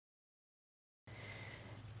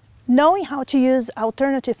Knowing how to use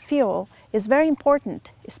alternative fuel is very important,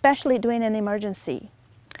 especially during an emergency.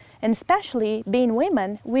 And especially being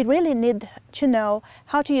women, we really need to know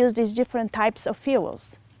how to use these different types of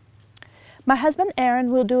fuels. My husband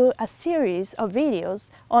Aaron will do a series of videos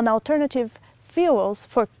on alternative fuels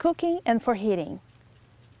for cooking and for heating.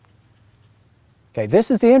 Okay, this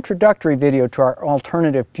is the introductory video to our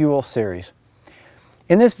alternative fuel series.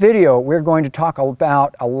 In this video, we're going to talk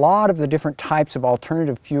about a lot of the different types of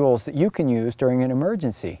alternative fuels that you can use during an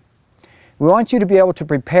emergency. We want you to be able to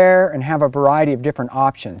prepare and have a variety of different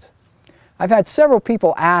options. I've had several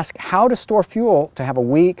people ask how to store fuel to have a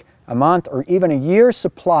week, a month, or even a year's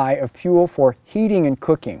supply of fuel for heating and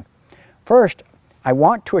cooking. First, I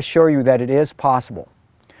want to assure you that it is possible.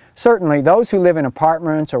 Certainly, those who live in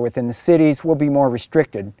apartments or within the cities will be more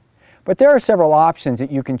restricted, but there are several options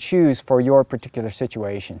that you can choose for your particular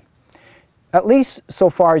situation. At least so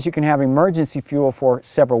far as you can have emergency fuel for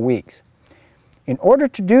several weeks. In order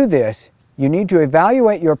to do this, you need to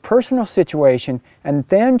evaluate your personal situation and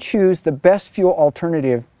then choose the best fuel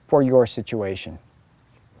alternative for your situation.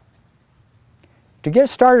 To get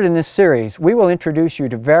started in this series, we will introduce you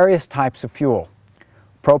to various types of fuel: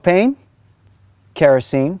 propane,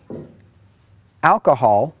 kerosene,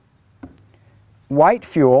 alcohol, white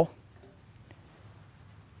fuel,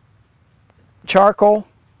 charcoal,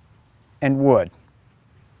 and wood.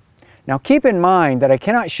 Now keep in mind that I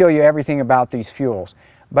cannot show you everything about these fuels,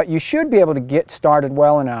 but you should be able to get started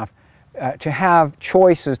well enough to have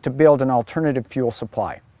choices to build an alternative fuel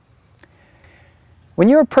supply. When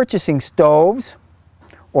you're purchasing stoves,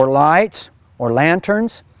 or lights, or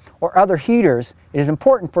lanterns, or other heaters, it is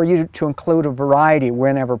important for you to include a variety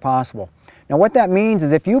whenever possible. Now what that means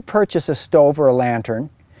is if you purchase a stove or a lantern,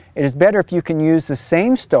 it is better if you can use the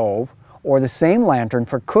same stove or the same lantern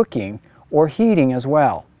for cooking or heating as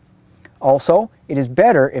well. Also, it is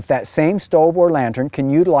better if that same stove or lantern can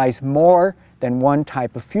utilize more than one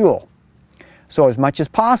type of fuel. So as much as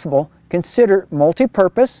possible, consider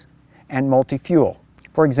multi-purpose and multi-fuel.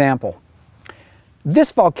 For example,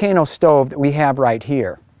 this volcano stove that we have right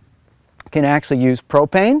here can actually use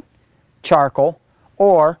propane, charcoal,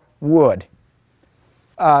 or wood.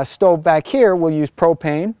 A stove back here will use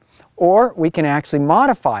propane, or we can actually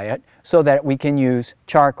modify it so that we can use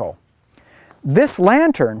charcoal. This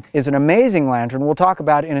lantern is an amazing lantern. We'll talk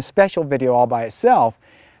about it in a special video all by itself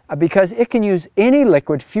because it can use any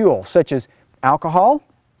liquid fuel such as alcohol,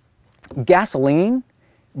 gasoline,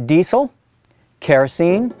 diesel,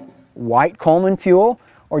 kerosene, white Coleman fuel,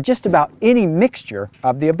 or just about any mixture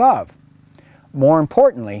of the above. More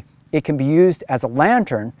importantly, it can be used as a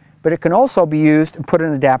lantern, but it can also be used and put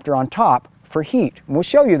an adapter on top for heat. And we'll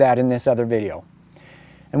show you that in this other video.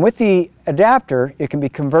 And with the adapter, it can be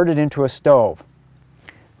converted into a stove.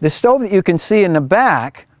 The stove that you can see in the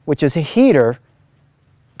back, which is a heater,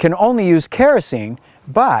 can only use kerosene,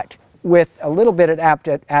 but with a little bit of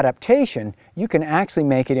adaptation, you can actually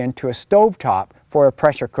make it into a stovetop for a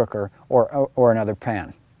pressure cooker or another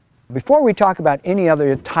pan. Before we talk about any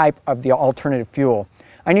other type of the alternative fuel,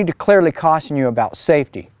 I need to clearly caution you about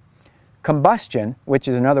safety. Combustion, which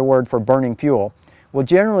is another word for burning fuel, will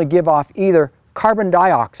generally give off either carbon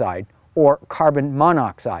dioxide or carbon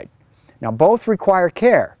monoxide. Now both require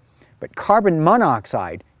care, but carbon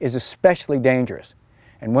monoxide is especially dangerous.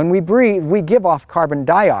 And when we breathe, we give off carbon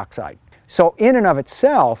dioxide. So in and of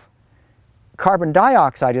itself, carbon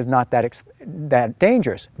dioxide is not that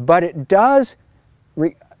dangerous, but it does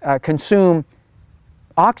consume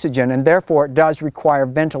oxygen, and therefore it does require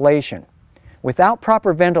ventilation. Without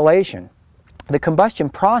proper ventilation, the combustion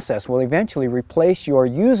process will eventually replace your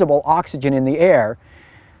usable oxygen in the air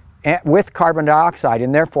with carbon dioxide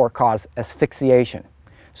and therefore cause asphyxiation.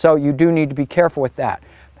 So you do need to be careful with that.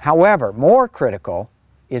 However, more critical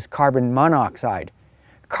is carbon monoxide.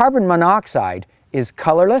 Carbon monoxide is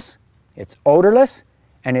colorless, it's odorless,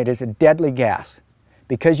 and it is a deadly gas.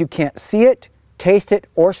 Because you can't see it, taste it,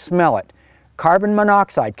 or smell it, carbon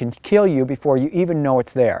monoxide can kill you before you even know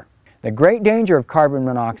it's there. The great danger of carbon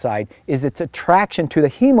monoxide is its attraction to the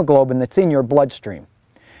hemoglobin that's in your bloodstream.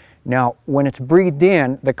 Now, when it's breathed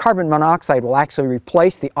in, the carbon monoxide will actually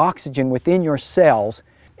replace the oxygen within your cells,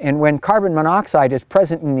 and when carbon monoxide is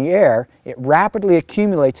present in the air, it rapidly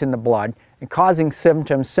accumulates in the blood and causing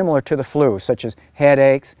symptoms similar to the flu, such as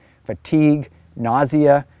headaches, fatigue,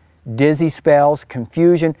 nausea, dizzy spells,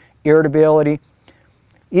 confusion, irritability.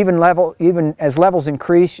 Even as levels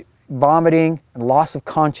increase, vomiting, and loss of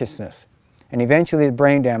consciousness, and eventually the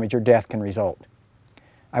brain damage or death can result.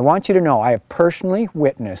 I want you to know I have personally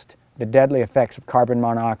witnessed the deadly effects of carbon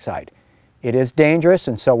monoxide. It is dangerous,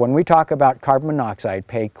 and so when we talk about carbon monoxide,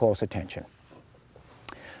 pay close attention.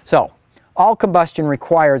 So, all combustion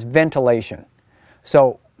requires ventilation.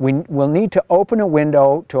 So we'll need to open a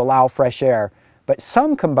window to allow fresh air, but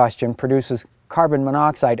some combustion produces carbon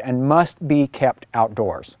monoxide and must be kept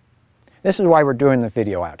outdoors. This is why we're doing the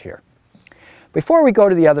video out here. Before we go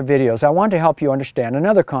to the other videos, I want to help you understand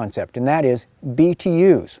another concept, and that is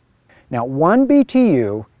BTUs. Now, 1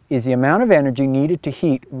 BTU is the amount of energy needed to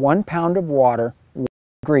heat 1 pound of water 1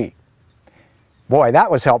 degree. Boy,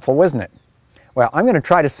 that was helpful, wasn't it? Well, I'm going to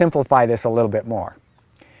try to simplify this a little bit more.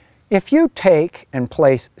 If you take and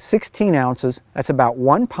place 16 ounces, that's about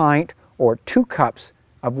 1 pint or 2 cups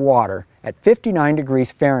of water at 59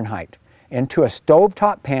 degrees Fahrenheit into a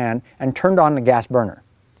stovetop pan and turned on the gas burner,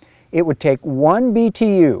 it would take 1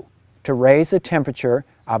 BTU to raise the temperature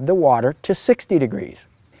of the water to 60 degrees.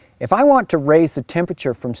 If I want to raise the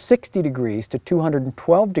temperature from 60 degrees to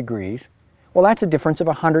 212 degrees, well, that's a difference of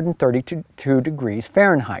 132 degrees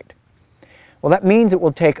Fahrenheit. Well, that means it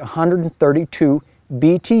will take 132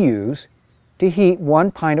 BTUs to heat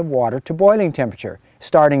 1 pint of water to boiling temperature,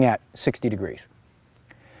 starting at 60 degrees.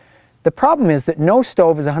 The problem is that no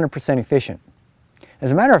stove is 100% efficient.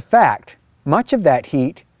 As a matter of fact, much of that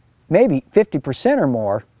heat, maybe 50% or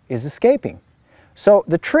more, is escaping. So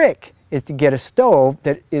the trick is to get a stove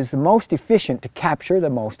that is the most efficient to capture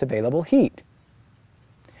the most available heat.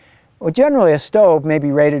 Well, generally a stove may be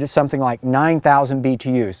rated at something like 9,000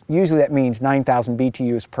 BTUs. Usually that means 9,000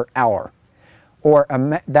 BTUs per hour. Or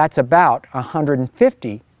that's about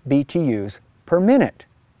 150 BTUs per minute.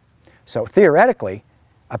 So theoretically,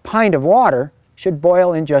 a pint of water should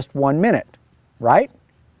boil in just 1 minute, right?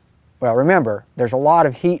 Well, remember, there's a lot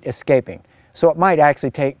of heat escaping. So it might actually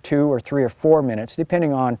take 2 or 3 or 4 minutes,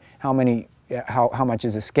 depending on how much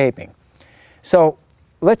is escaping. So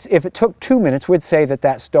if it took 2 minutes, we'd say that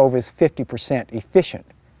that stove is 50% efficient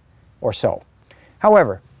or so.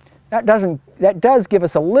 However, that does give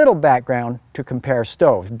us a little background to compare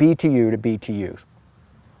stoves, BTU to BTUs.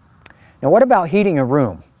 Now, what about heating a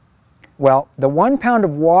room? Well, the 1 pound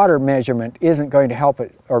of water measurement isn't going to help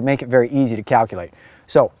it or make it very easy to calculate.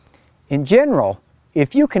 So, in general,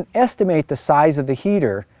 if you can estimate the size of the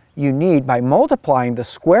heater you need by multiplying the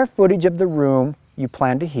square footage of the room you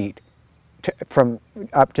plan to heat from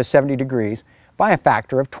up to 70 degrees by a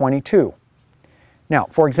factor of 22. Now,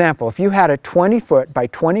 for example, if you had a 20-foot by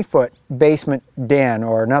 20-foot basement den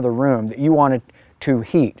or another room that you wanted to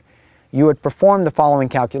heat, you would perform the following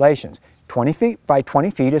calculations. 20 feet by 20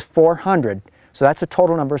 feet is 400, so that's a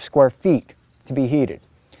total number of square feet to be heated.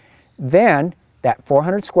 Then, that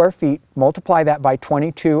 400 square feet, multiply that by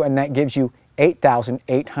 22, and that gives you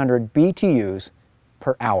 8,800 BTUs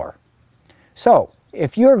per hour. So,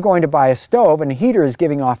 if you're going to buy a stove and a heater is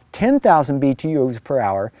giving off 10,000 BTUs per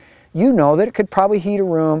hour, you know that it could probably heat a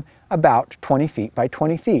room about 20 feet by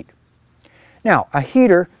 20 feet. Now, a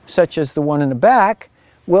heater such as the one in the back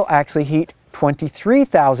will actually heat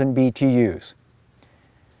 23,000 BTUs.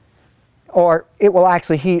 Or it will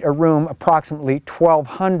actually heat a room approximately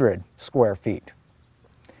 1,200 square feet.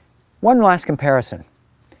 One last comparison.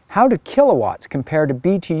 How do kilowatts compare to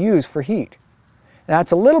BTUs for heat? Now,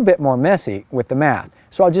 it's a little bit more messy with the math,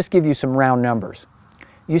 so I'll just give you some round numbers.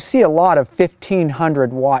 You see a lot of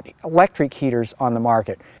 1,500 watt electric heaters on the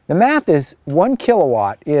market. The math is 1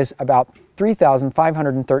 kilowatt is about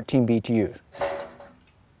 3,513 BTUs.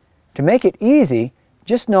 To make it easy,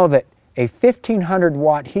 just know that a 1,500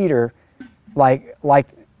 watt heater like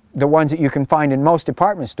the ones that you can find in most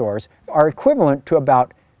department stores are equivalent to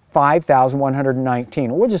about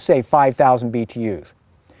 5,119. We'll just say 5,000 BTUs.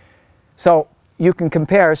 So you can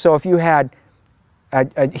compare, so if you had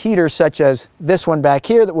a heater such as this one back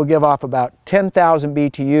here that will give off about 10,000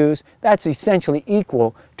 BTUs, that's essentially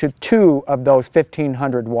equal to 2 of those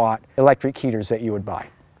 1,500 watt electric heaters that you would buy.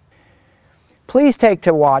 Please take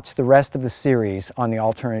to watch the rest of the series on the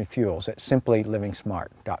alternative fuels at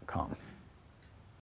simplylivingsmart.com.